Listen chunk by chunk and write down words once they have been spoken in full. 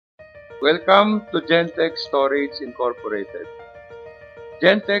Welcome to Jentech Storage Incorporated.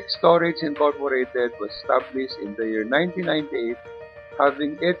 Jentech Storage Incorporated was established in the year 1998,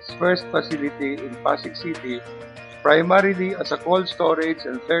 having its first facility in Pasig City, primarily as a cold storage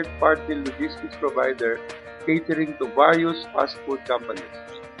and third-party logistics provider catering to various fast food companies.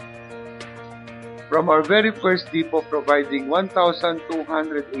 From our very first depot providing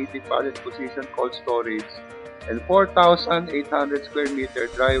 1,280 pallet position cold storage and 4,800 square meter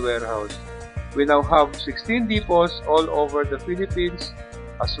dry warehouse, we now have 16 depots all over the Philippines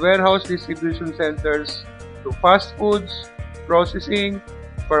as warehouse distribution centers to fast foods, processing,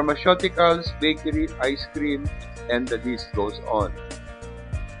 pharmaceuticals, bakery, ice cream, and the list goes on.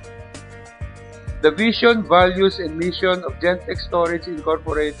 The vision, values, and mission of Jentech Storage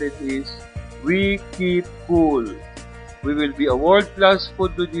Incorporated is we keep cool. We will be a world-class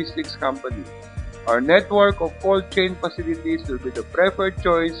food logistics company. Our network of cold chain facilities will be the preferred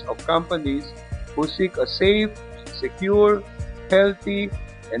choice of companies who seek a safe, secure, healthy,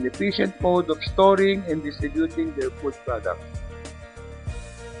 and efficient mode of storing and distributing their food products.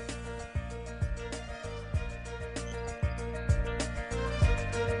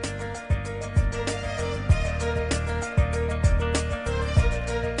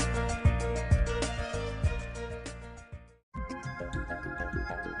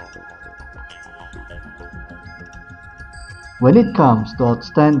 When it comes to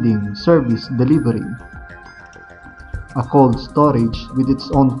outstanding service delivery, a cold storage with its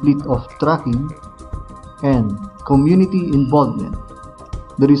own fleet of tracking, and community involvement,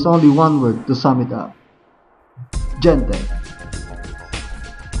 there is only one word to sum it up: Jentech.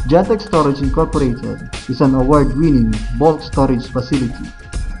 Jentech Storage Incorporated is an award-winning bulk storage facility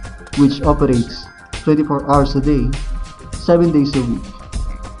which operates 24 hours a day, 7 days a week.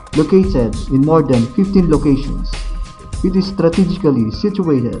 Located in more than 15 locations, it is strategically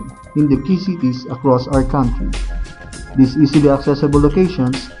situated in the key cities across our country. These easily accessible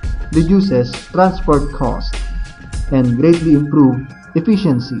locations reduces transport costs and greatly improve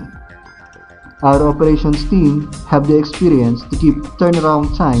efficiency. Our operations team have the experience to keep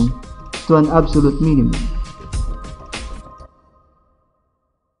turnaround time to an absolute minimum.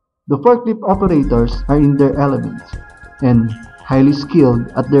 The forklift operators are in their element and highly skilled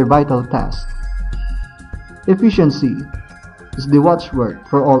at their vital task. Efficiency is the watchword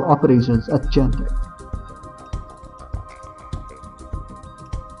for all operations at Jentech.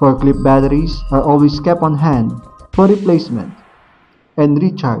 Forklift batteries are always kept on hand for replacement and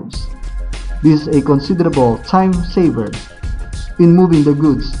recharge. This is a considerable time saver in moving the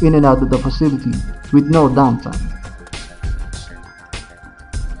goods in and out of the facility with no downtime.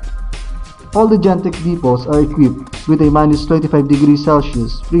 All the Jentech depots are equipped with a minus 25 degrees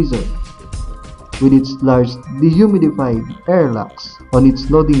Celsius freezer with its large dehumidified air locks on its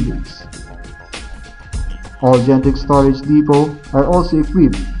loading bays. All Jentech storage depots are also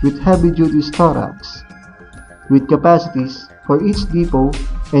equipped with heavy-duty storage with capacities for each depot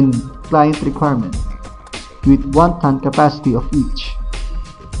and client requirement, with 1 ton capacity of each.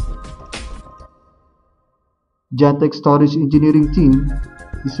 Jentech storage engineering team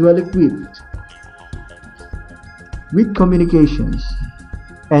is well equipped with communications,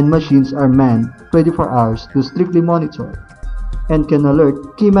 and machines are manned 24 hours to strictly monitor and can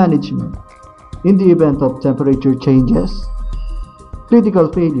alert key management in the event of temperature changes,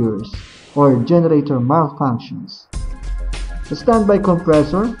 critical failures, or generator malfunctions. A standby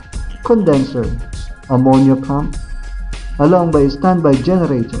compressor, condenser, ammonia pump, along by a standby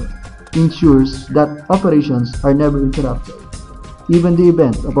generator ensures that operations are never interrupted, even the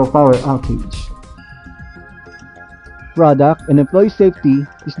event of a power outage. Product and employee safety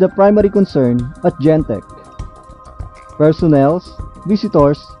is the primary concern at Jentech. Personnel,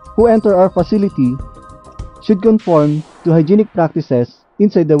 visitors who enter our facility should conform to hygienic practices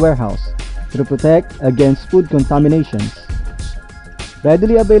inside the warehouse to protect against food contaminations.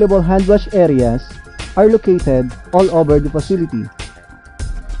 Readily available hand wash areas are located all over the facility.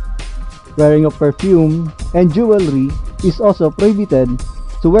 Wearing of perfume and jewelry is also prohibited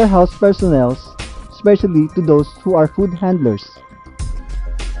to warehouse personnel, especially to those who are food handlers.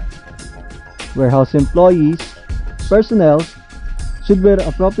 Warehouse employees, personnel should wear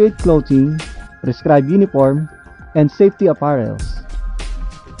appropriate clothing, prescribed uniform, and safety apparels.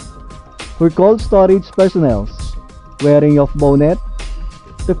 For cold storage personnel, wearing of bonnet,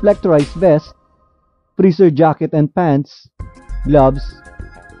 reflectorized vest, freezer jacket and pants, gloves,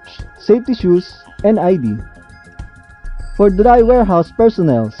 safety shoes, and ID. For dry warehouse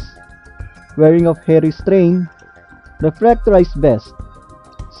personnel, wearing of hair restraint, reflectorized vest,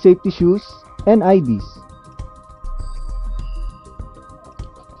 safety shoes, and IDs.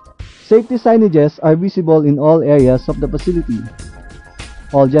 Safety signages are visible in all areas of the facility.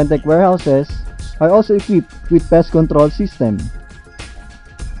 All Gentech warehouses are also equipped with pest control system.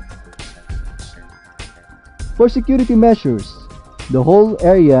 For security measures, the whole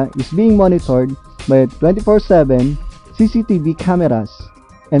area is being monitored by 24/7 CCTV cameras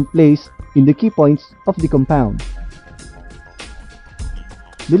and placed in the key points of the compound.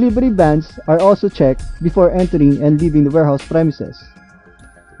 Delivery vans are also checked before entering and leaving the warehouse premises.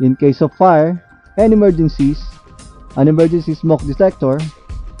 In case of fire and emergencies, an emergency smoke detector,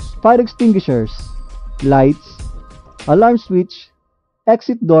 fire extinguishers, lights, alarm switch,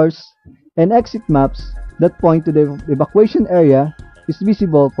 exit doors, and exit maps that point to the evacuation area is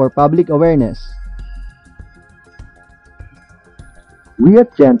visible for public awareness. We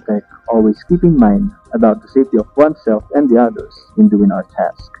at Gentech always keep in mind about the safety of oneself and the others in doing our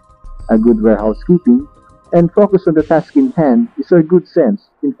task. A good warehouse keeping and focus on the task in hand is our good sense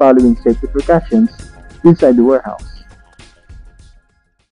in following safety precautions inside the warehouse.